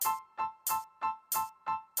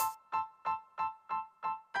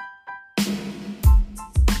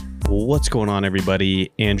What's going on,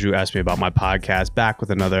 everybody? Andrew asked me about my podcast, back with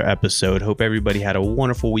another episode. Hope everybody had a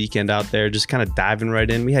wonderful weekend out there. Just kind of diving right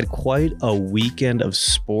in. We had quite a weekend of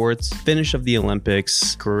sports. Finish of the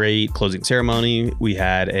Olympics, great closing ceremony. We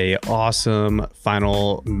had a awesome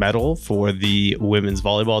final medal for the women's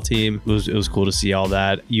volleyball team. It was cool to see all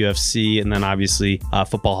that. UFC, and then obviously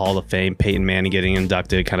Football Hall of Fame, Peyton Manning getting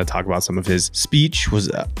inducted. Kind of talk about some of his speech.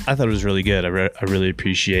 I thought it was really good. I really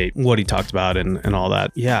appreciate what he talked about and all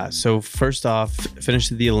that. Yeah. So first off,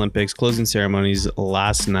 finished the Olympics, closing ceremonies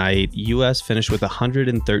last night. US finished with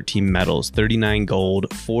 113 medals, 39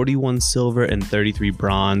 gold, 41 silver, and 33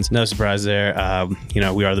 bronze. No surprise there.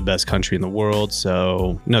 We are the best country in the world,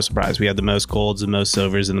 so no surprise. We had the most golds, the most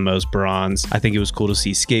silvers, and the most bronze. I think it was cool to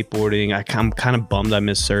see skateboarding. I'm kind of bummed I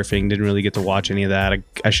missed surfing. Didn't really get to watch any of that.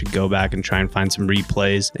 I should go back and try and find some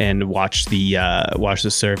replays and watch the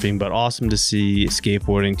surfing, but awesome to see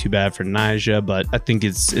skateboarding. Too bad for Nyjah, but I think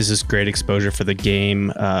it's just great exposure for the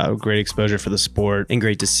game, great exposure for the sport, and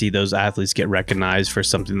great to see those athletes get recognized for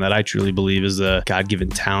something that I truly believe is a God-given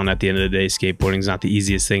talent. At the end of the day, skateboarding is not the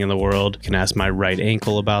easiest thing in the world. You can ask my right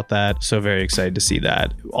ankle about that. So very excited to see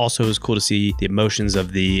that. Also, it was cool to see the emotions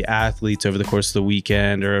of the athletes over the course of the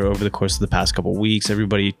weekend or over the course of the past couple of weeks.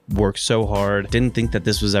 Everybody worked so hard. Didn't think that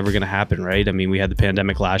this was ever going to happen, right? I mean, we had the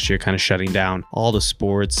pandemic last year kind of shutting down all the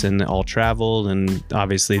sports and all travel, and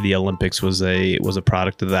obviously the Olympics was a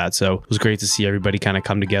product of that. So it was great to see everybody kind of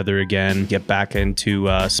come together again, get back into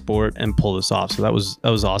sport and pull this off. So that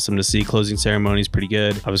was awesome to see. Closing ceremony is pretty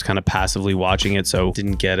good. I was kind of passively watching it, so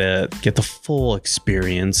didn't get the full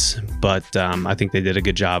experience, but I think they did a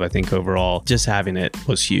good job. I think overall just having it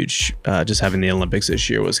was huge. Just having the Olympics this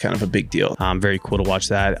year was kind of a big deal. Very cool to watch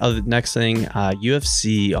that. Next thing,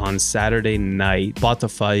 UFC on Saturday night, bought the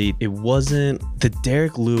fight. The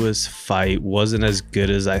Derek Lewis fight wasn't as good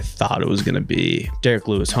as I thought it was going to be. Derek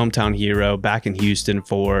Lewis, hometown hero, back in Houston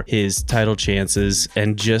for his title chances,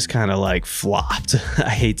 and just kind of like flopped. I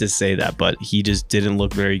hate to say that, but he just didn't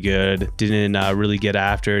look very good. Didn't really get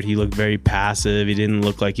after it. He looked very passive. He didn't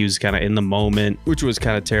look like he was kind of in the moment, which was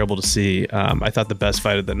kind of terrible to see. I thought the best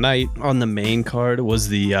fight of the night on the main card was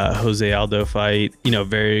the Jose Aldo fight.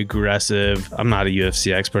 Very aggressive. I'm not a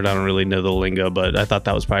UFC expert. I don't really know the lingo, but I thought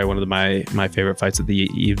that was probably one of my favorite fights of the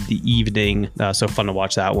evening. So fun to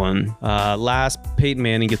watch that one. Last, Peyton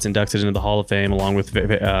Manning gets inducted into the Hall of Fame along with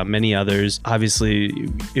many others. Obviously,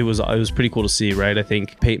 it was pretty cool to see, right? I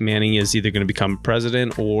think Peyton Manning is either going to become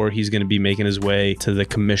president or he's going to be making his way to the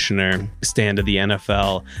commissioner stand of the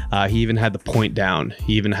NFL. He even had the point down.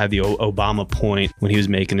 He even had the Obama point when he was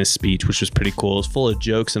making his speech, which was pretty cool. It was full of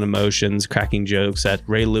jokes and emotions, cracking jokes at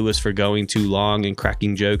Ray Lewis for going too long and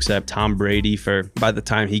cracking jokes at Tom Brady for, by the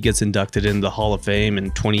time he gets inducted into the Hall of Fame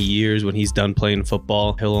in 20 years, when he's done playing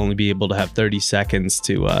football, he'll only be able to have 30 seconds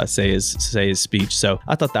to say his speech. So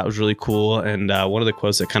I thought that was really cool. And one of the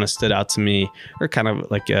quotes that kind of stood out to me, or kind of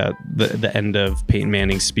like the end of Peyton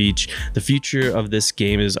Manning's speech: "The future of this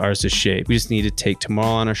game is ours to shape. We just need to take tomorrow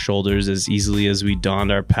on our shoulders as easily as we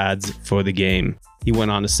donned our pads for the game." He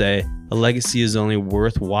went on to say, "A legacy is only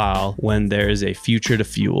worthwhile when there is a future to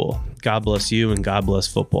fuel. God bless you and God bless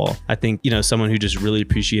football." I think, someone who just really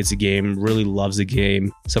appreciates the game, really loves the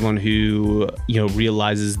game, someone who,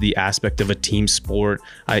 realizes the aspect of a team sport.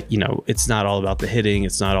 It's not all about the hitting.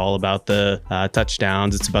 It's not all about the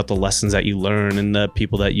touchdowns. It's about the lessons that you learn and the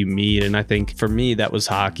people that you meet. And I think for me, that was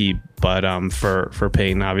hockey. But for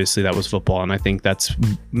Peyton, obviously that was football. And I think that's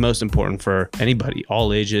most important for anybody,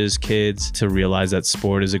 all ages, kids, to realize that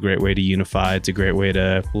sport is a great way to unify. It's a great way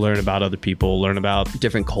to learn about other people, learn about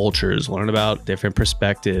different cultures, learn about different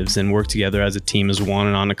perspectives, and work together as a team as one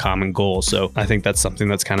and on a common goal. So I think that's something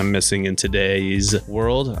that's kind of missing in today's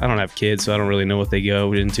world. I don't have kids, so I don't really know what they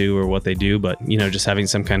go into or what they do. But, just having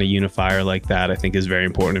some kind of unifier like that, I think is very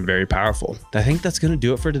important and very powerful. I think that's going to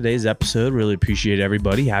do it for today's episode. Really appreciate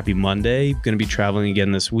everybody. Happy Monday. Going to be traveling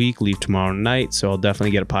again this week, leave tomorrow night. So I'll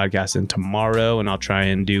definitely get a podcast in tomorrow, and I'll try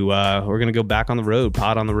and do, we're going to go back on the road,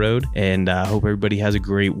 pod on the road, and hope everybody has a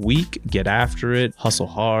great week. Get after it, hustle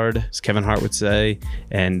hard, as Kevin Hart would say,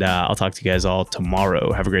 and I'll talk to you guys all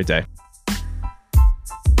tomorrow. Have a great day.